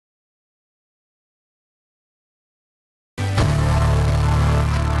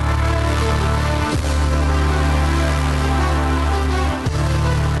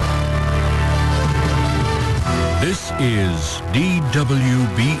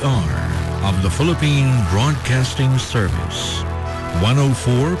DWBR of the Philippine Broadcasting Service.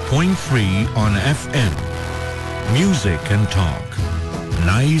 104.3 on FM. Music and talk.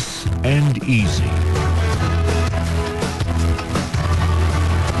 Nice and easy.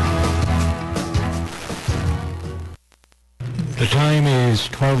 The time is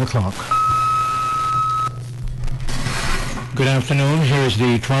 12 o'clock. Good afternoon. Here is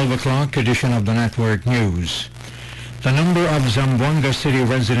the 12 o'clock edition of the Network News. The number of Zamboanga City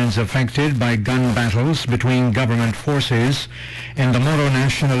residents affected by gun battles between government forces and the Moro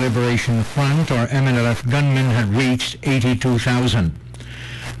National Liberation Front, or MNLF, gunmen had reached 82,000.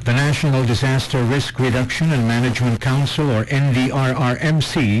 The National Disaster Risk Reduction and Management Council, or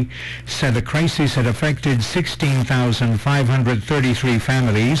NDRRMC, said the crisis had affected 16,533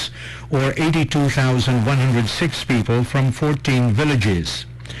 families, or 82,106 people from 14 villages.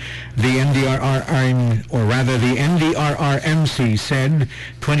 The NDRRMC said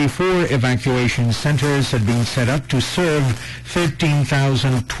 24 evacuation centers had been set up to serve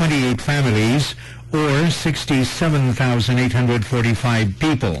 13,028 families, or 67,845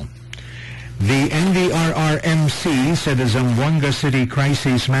 people. The NDRRMC said the Zamboanga City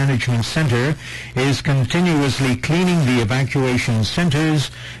Crisis Management Center is continuously cleaning the evacuation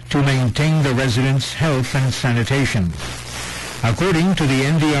centers to maintain the residents' health and sanitation. According to the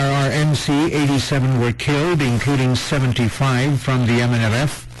NDRRMC, 87 were killed, including 75 from the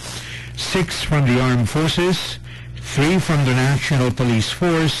MNLF, 6 from the armed forces, 3 from the National Police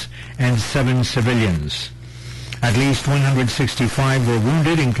Force, and 7 civilians. At least 165 were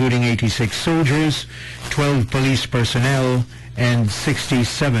wounded, including 86 soldiers, 12 police personnel, and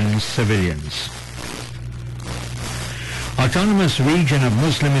 67 civilians. Autonomous Region of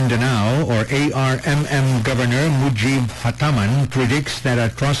Muslim Mindanao, or ARMM, Governor Mujib Hataman predicts that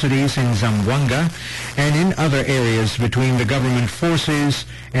atrocities in Zamboanga and in other areas between the government forces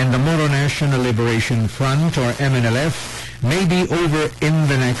and the Moro National Liberation Front, or MNLF, may be over in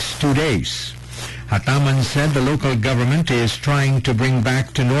the next 2 days. Hataman said the local government is trying to bring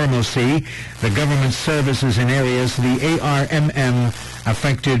back to normalcy the government services in areas the ARMM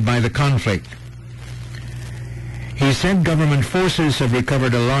affected by the conflict. He said government forces have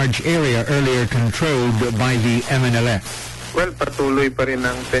recovered a large area earlier controlled by the MNLF. Well, patuloy pa rin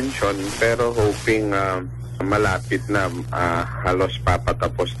ang tension, pero hoping malapit na halos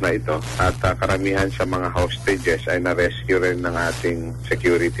papatapos na ito. At karamihan sa mga hostages ay na-rescue rin ng ating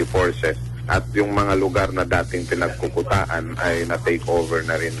security forces. At yung mga lugar na dating pinagkukutaan ay na-take over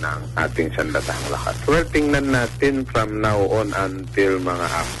na rin ng ating sandatang lakas. Well, tingnan natin from now on until mga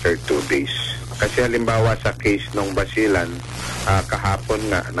after 2 days. Kasi halimbawa sa case ng Basilan, kahapon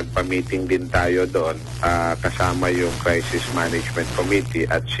nga nagpa-meeting din tayo doon kasama yung Crisis Management Committee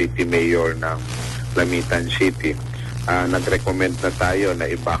at City Mayor ng Lamitan City. Nag-recommend na tayo na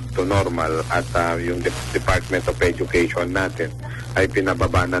i-back to normal at yung Department of Education natin ay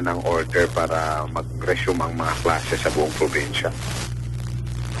pinababa na ng order para mag-resume ang mga klase sa buong probinsya.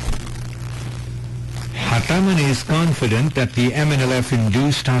 Hataman is confident that the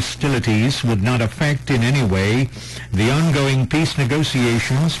MNLF-induced hostilities would not affect in any way the ongoing peace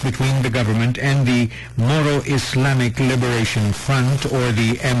negotiations between the government and the Moro Islamic Liberation Front, or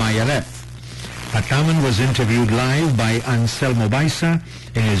the MILF. Hataman was interviewed live by Anselmo Baisa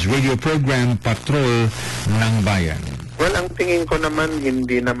in his radio program Patrol ng Bayan. Well, ang tingin ko naman,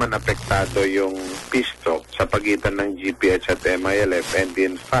 hindi naman apektado yung peace talk sa pagitan ng GPH at MILF, and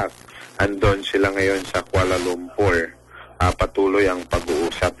in fact, andon sila ngayon sa Kuala Lumpur. Patuloy ang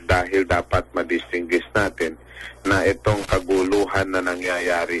pag-uusap dahil dapat ma-distinguish natin na itong kaguluhan na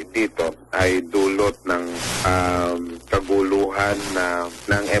nangyayari dito ay dulot ng kaguluhan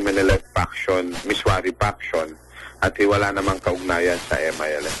ng MNLF faction, Miswari faction, at wala namang kaugnayan sa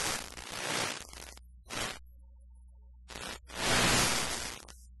MILF.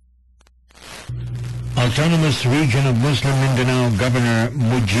 Autonomous Region of Muslim Mindanao Governor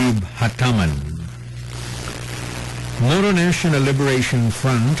Mujib Hataman. Moro National Liberation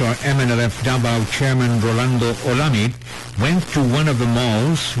Front, or MNLF Davao Chairman Rolando Olamit went to one of the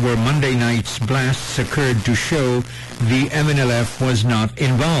malls where Monday night's blasts occurred to show the MNLF was not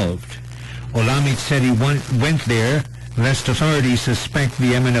involved. Olamit said he went there lest authorities suspect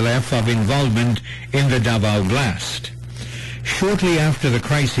the MNLF of involvement in the Davao blast. Shortly after the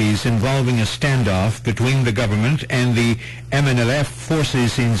crisis involving a standoff between the government and the MNLF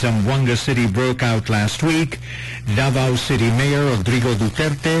forces in Zamboanga City broke out last week, Davao City Mayor Rodrigo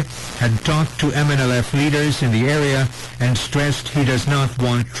Duterte had talked to MNLF leaders in the area and stressed he does not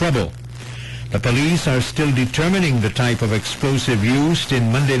want trouble. The police are still determining the type of explosive used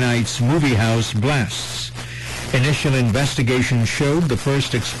in Monday night's movie house blasts. Initial investigation showed the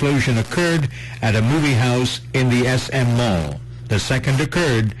first explosion occurred at a movie house in the SM Mall. The second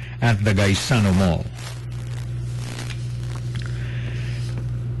occurred at the Gaisano Mall.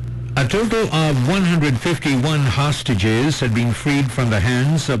 A total of 151 hostages had been freed from the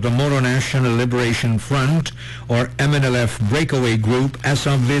hands of the Moro National Liberation Front, or MNLF breakaway group, as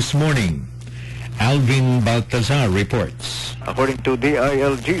of this morning. Alvin Baltazar reports. According to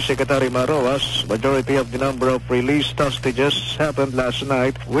DILG Secretary Maroas, majority of the number of released hostages happened last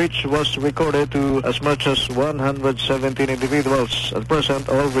night, which was recorded to as much as 117 individuals. At present,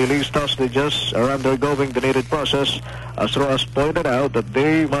 all released hostages are undergoing the needed process. As Roas pointed out that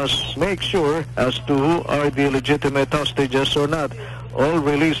they must make sure as to who are the legitimate hostages or not. All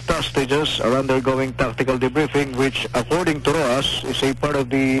released hostages are undergoing tactical debriefing, which, according to Roas, is a part of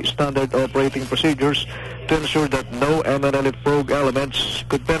the standard operating procedures to ensure that no MNLF rogue elements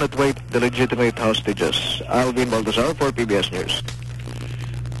could penetrate the legitimate hostages. Alvin Baltazar for PBS News.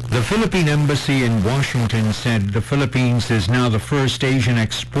 The Philippine Embassy in Washington said the Philippines is now the first Asian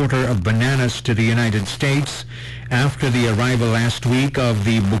exporter of bananas to the United States after the arrival last week of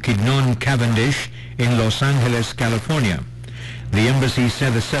the Bukidnon Cavendish in Los Angeles, California. The embassy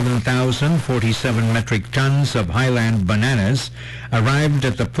said the 7,047 metric tons of highland bananas arrived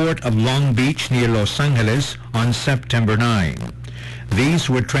at the port of Long Beach near Los Angeles on September 9. These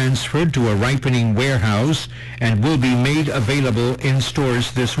were transferred to a ripening warehouse and will be made available in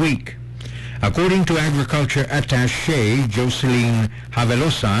stores this week. According to Agriculture Attaché Jocelyn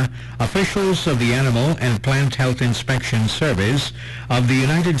Havelosa, officials of the Animal and Plant Health Inspection Service of the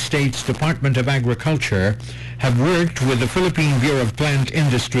United States Department of Agriculture have worked with the Philippine Bureau of Plant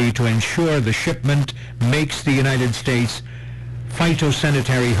Industry to ensure the shipment makes the United States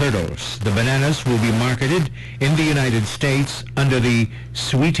phytosanitary hurdles. The bananas will be marketed in the United States under the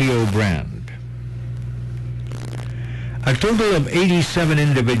Sweetio brand. A total of 87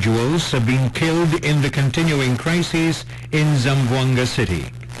 individuals have been killed in the continuing crisis in Zamboanga City.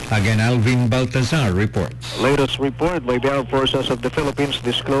 Again, Alvin Baltazar reports. Latest report by the Armed Forces of the Philippines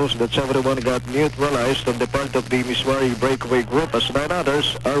disclosed that 71 got neutralized on the part of the Miswari breakaway group, as 9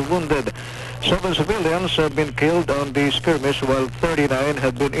 others are wounded. 7 civilians have been killed on the skirmish, while 39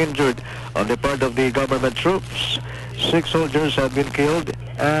 have been injured on the part of the government troops. 6 soldiers have been killed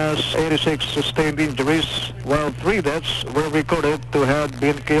as 86 sustained injuries, while 3 deaths were recorded to have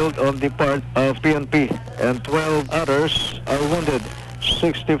been killed on the part of PNP, and 12 others are wounded.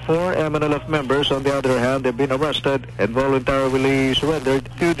 64 MNLF members, on the other hand, have been arrested and voluntarily surrendered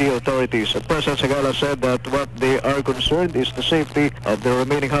to the authorities. President Sagala said that what they are concerned is the safety of the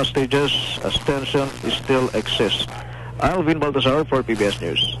remaining hostages, as tension still exists. Alvin Baltazar for PBS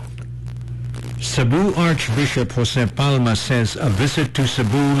News. Cebu Archbishop Jose Palma says a visit to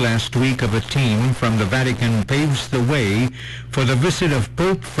Cebu last week of a team from the Vatican paves the way for the visit of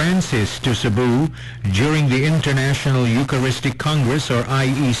Pope Francis to Cebu during the International Eucharistic Congress, or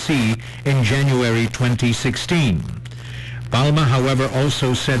IEC, in January 2016. Palma, however,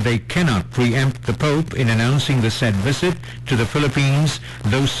 also said they cannot preempt the Pope in announcing the said visit to the Philippines,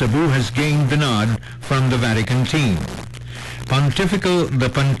 though Cebu has gained the nod from the Vatican team. The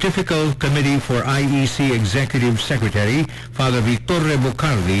Pontifical Committee for IEC Executive Secretary, Father Vittore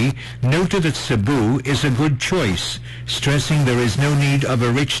Bocardi, noted that Cebu is a good choice, stressing there is no need of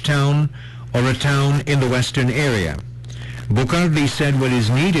a rich town or a town in the western area. Bocardi said what is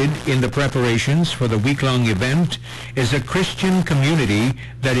needed in the preparations for the week-long event is a Christian community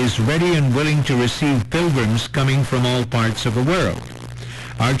that is ready and willing to receive pilgrims coming from all parts of the world.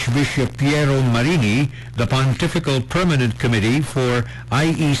 Archbishop Piero Marini, the Pontifical Permanent Committee for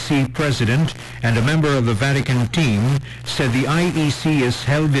IEC President and a member of the Vatican team, said the IEC is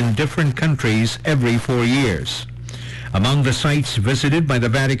held in different countries every 4 years. Among the sites visited by the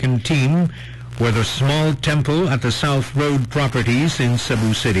Vatican team were the small temple at the South Road properties in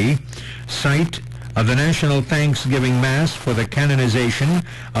Cebu City, site of the National Thanksgiving Mass for the canonization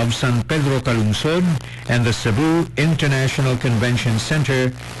of San Pedro Calungsod, and the Cebu International Convention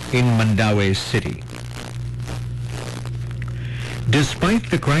Center in Mandaue City. Despite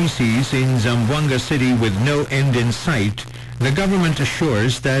the crises in Zamboanga City with no end in sight, the government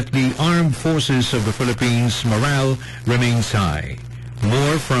assures that the armed forces of the Philippines' morale remains high.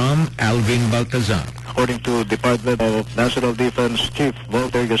 More from Alvin Baltazar. According to Department of National Defense Chief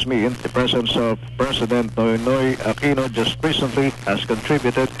Walter Gasmin, the presence of President Noynoy Aquino just recently has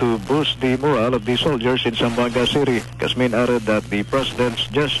contributed to boost the morale of the soldiers in Zamboanga City. Gasmin added that the President's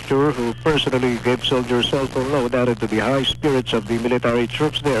gesture, who personally gave soldiers cell phone load, added to the high spirits of the military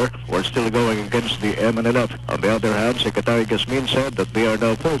troops there who are still going against the MNLF. On the other hand, Secretary Gasmin said that they are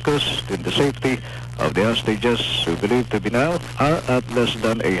now focused in the safety of the hostages, who believed to be now, are at less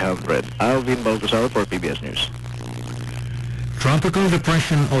than 100. Alvin Baltazar for PBS News. Tropical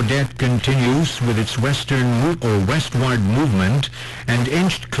Depression Odette continues with its westward movement and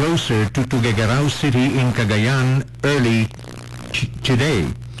inched closer to Tuguegarao City in Cagayan early today.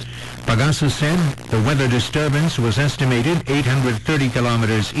 Pagasa said the weather disturbance was estimated 830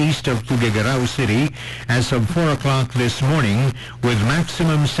 kilometers east of Tuguegarao City as of 4 o'clock this morning, with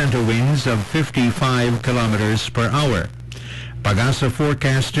maximum center winds of 55 kilometers per hour. Pagasa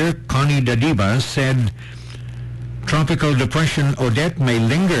forecaster Connie Dadiba said Tropical Depression Odette may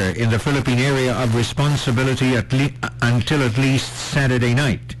linger in the Philippine area of responsibility until at least Saturday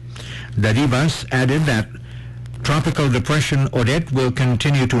night. Dadibas added that Tropical Depression Odette will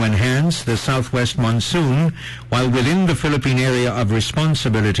continue to enhance the southwest monsoon while within the Philippine area of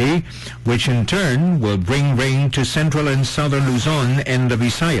responsibility, which in turn will bring rain to central and southern Luzon and the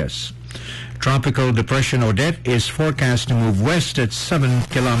Visayas. Tropical Depression Odette is forecast to move west at 7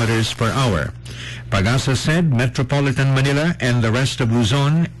 kilometers per hour. Pagasa said Metropolitan Manila and the rest of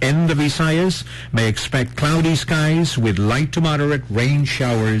Luzon and the Visayas may expect cloudy skies with light to moderate rain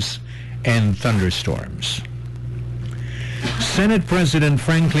showers and thunderstorms. Senate President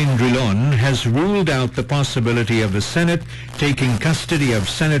Franklin Drilon has ruled out the possibility of the Senate taking custody of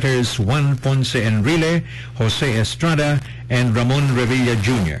Senators Juan Ponce Enrile, Jose Estrada, and Ramon Revilla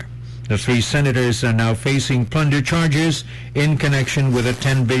Jr. The three senators are now facing plunder charges in connection with a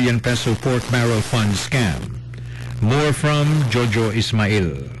 10 billion peso pork barrel fund scam. More from Jojo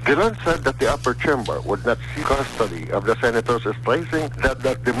Ismail. Drilon said that the upper chamber would not seek custody of the senators, stressing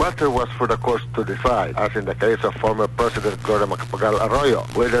that the matter was for the courts to decide, as in the case of former President Gloria Macapagal Arroyo,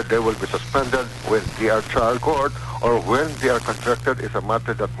 whether they will be suspended when they are trial court or when they are contracted is a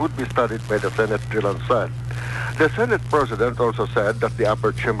matter that would be studied by the Senate, Drilon said. The Senate President also said that the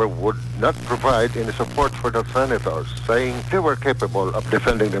upper chamber would not provide any support for the senators, saying they were capable of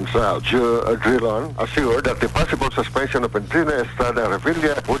defending themselves. Drilon assured that the possible suspension of Enrile, Estrada, and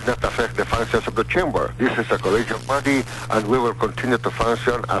Revilla would not affect the functions of the chamber. This is a collegial body, and we will continue to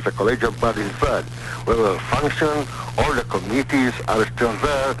function as a collegial body, he said. We will function. All the committees are still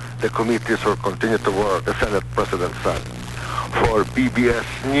there. The committees will continue to work, the Senate President said. For PBS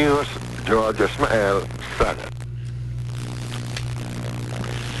News, George Ismael, Senate.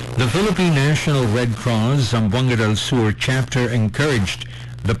 The Philippine National Red Cross Zamboanga del Sur chapter encouraged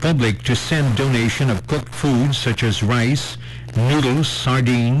the public to send donation of cooked foods such as rice, noodles,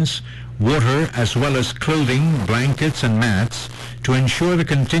 sardines, water, as well as clothing, blankets, and mats to ensure the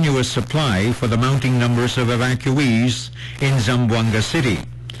continuous supply for the mounting numbers of evacuees in Zamboanga City.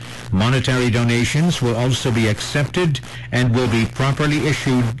 Monetary donations will also be accepted and will be properly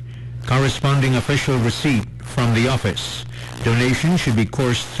issued corresponding official receipt from the office. Donations should be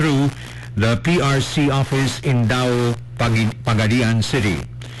coursed through the PRC office in Dao, Pagadian City.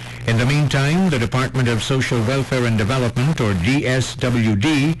 In the meantime, the Department of Social Welfare and Development, or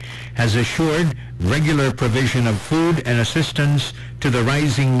DSWD, has assured regular provision of food and assistance to the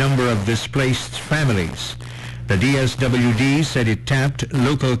rising number of displaced families. The DSWD said it tapped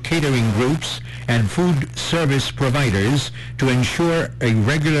local catering groups and food service providers to ensure a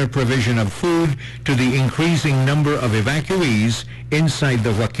regular provision of food to the increasing number of evacuees inside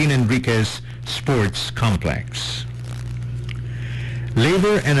the Joaquin Enriquez Sports Complex.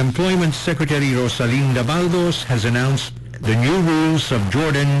 Labor and Employment Secretary Rosalinda Baldos has announced the new rules of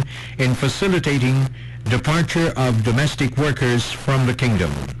Jordan in facilitating departure of domestic workers from the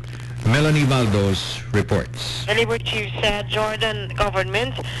kingdom. Melanie Baldos reports. The Labor Chief said Jordan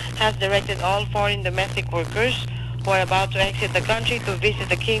government has directed all foreign domestic workers who are about to exit the country to visit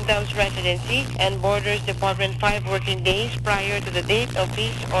the kingdom's residency and borders department 5 working days prior to the date of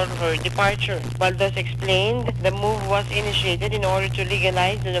his or her departure. Baldos explained the move was initiated in order to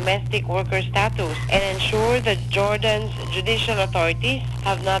legalize the domestic worker status and ensure that Jordan's judicial authorities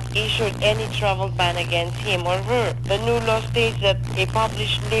have not issued any travel ban against him or her. The new law states that a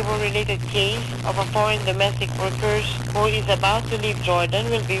published labor-related case of a foreign domestic worker who is about to leave Jordan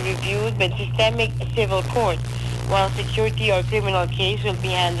will be reviewed by the Systemic Civil Court, while security or criminal case will be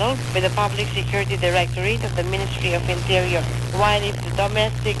handled by the Public Security Directorate of the Ministry of Interior. While if the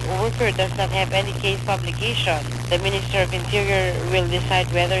domestic worker does not have any case publication, the Minister of Interior will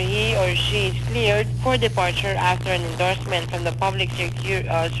decide whether he or she is cleared for departure after an endorsement from the Public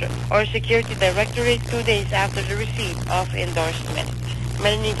Security Directorate 2 days after the receipt of endorsement.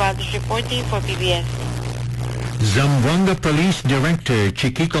 Melanie Valdes reporting for PBS. Zamboanga Police Director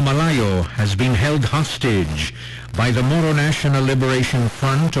Chiquito Malayo has been held hostage by the Moro National Liberation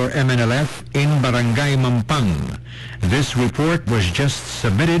Front, or MNLF, in Barangay Mampang. This report was just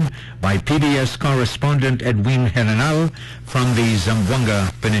submitted by PBS correspondent Edwin Herenal from the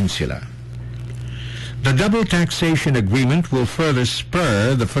Zamboanga Peninsula. The double taxation agreement will further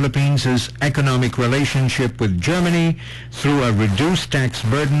spur the Philippines' economic relationship with Germany through a reduced tax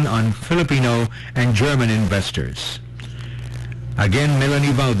burden on Filipino and German investors. Again,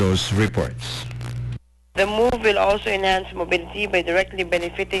 Melanie Valdos reports. The move will also enhance mobility by directly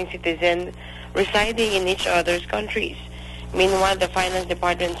benefiting citizens residing in each other's countries. Meanwhile, the Finance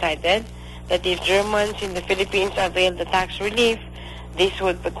Department cited that if Germans in the Philippines avail the tax relief, this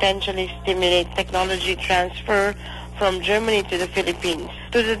would potentially stimulate technology transfer from Germany to the Philippines.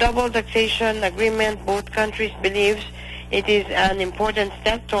 To the double taxation agreement, both countries believe it is an important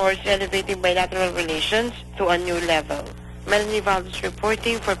step towards elevating bilateral relations to a new level. Melanie Valdes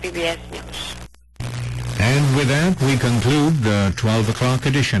reporting for PBS News. And with that, we conclude the 12 o'clock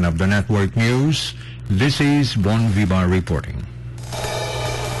edition of the Network News. This is Vibar reporting.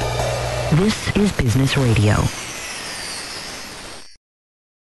 This is Business Radio.